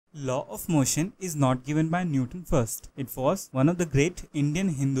Law of motion is not given by Newton first. It was one of the great Indian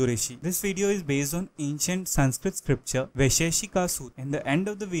Hindu Rishi. This video is based on ancient Sanskrit scripture Vaisheshika Sutra. In the end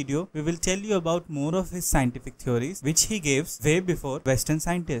of the video, we will tell you about more of his scientific theories which he gives way before Western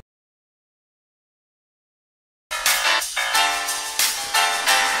scientists.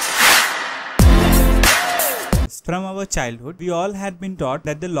 From our childhood, we all had been taught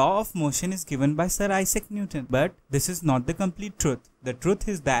that the law of motion is given by Sir Issac Newton. But this is not the complete truth. The truth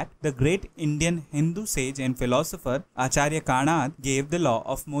is that the great Indian Hindu sage and philosopher Acharya Kanad gave the law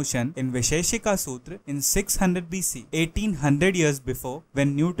of motion in Vaisheshika Sutra in 600 BC, 1800 years before,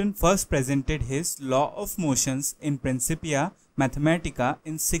 when Newton first presented his law of motions in Principia Mathematica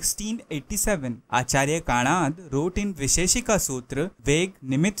in 1687. Acharya Kanad wrote in Vaisheshika Sutra, Veg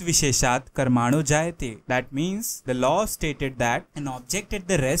nimit visheshat karmano jayate. That means the law stated that an object at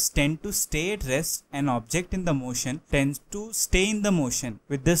the rest tends to stay at rest, an object in the motion tends to stay in the motion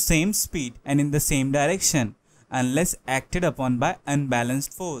with the same speed and in the same direction, unless acted upon by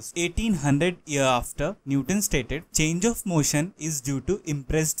unbalanced force. 1800 years after, Newton stated change of motion is due to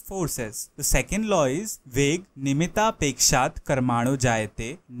impressed forces. The second law is Veg nimita pekshat karmano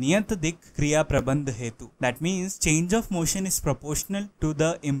jayate niyat dik kriya prabandh hetu. That means change of motion is proportional to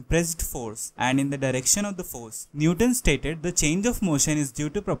the impressed force and in the direction of the force. Newton stated the change of motion is due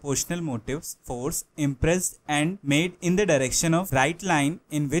to proportional motives, force impressed and made in the direction of right line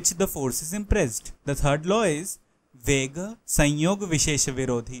in which the force is impressed. The third law is Vega Sanyog Vishesha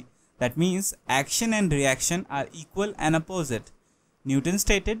Virodhi. That means action and reaction are equal and opposite. Newton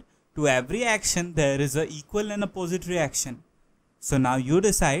stated to every action there is a equal and opposite reaction. So now you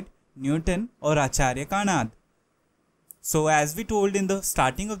decide Newton or Acharya Kanad. So as we told in the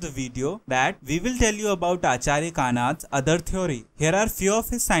starting of the video that we will tell you about Acharya Kanad's other theory. Here are few of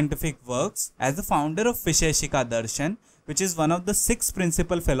his scientific works. As the founder of Vaisheshika Darshan, which is one of the 6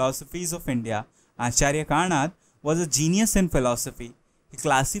 principal philosophies of India, Acharya Kanad was a genius in philosophy. He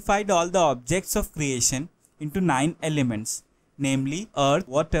classified all the objects of creation into 9 elements, namely earth,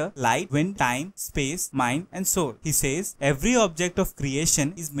 water, light, wind, time, space, mind and soul. He says every object of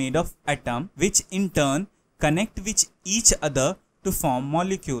creation is made of atom which in turn connect with each other to form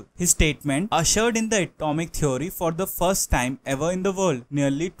molecule. His statement ushered in the atomic theory for the first time ever in the world,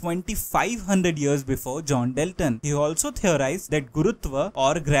 nearly 2500 years before John Dalton. He also theorized that Gurutva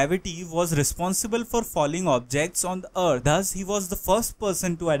or gravity was responsible for falling objects on the earth. Thus, he was the first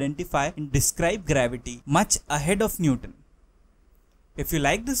person to identify and describe gravity, much ahead of Newton. If you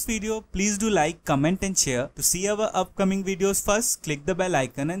like this video, please do like, comment and share. To see our upcoming videos first, click the bell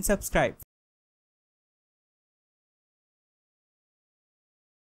icon and subscribe.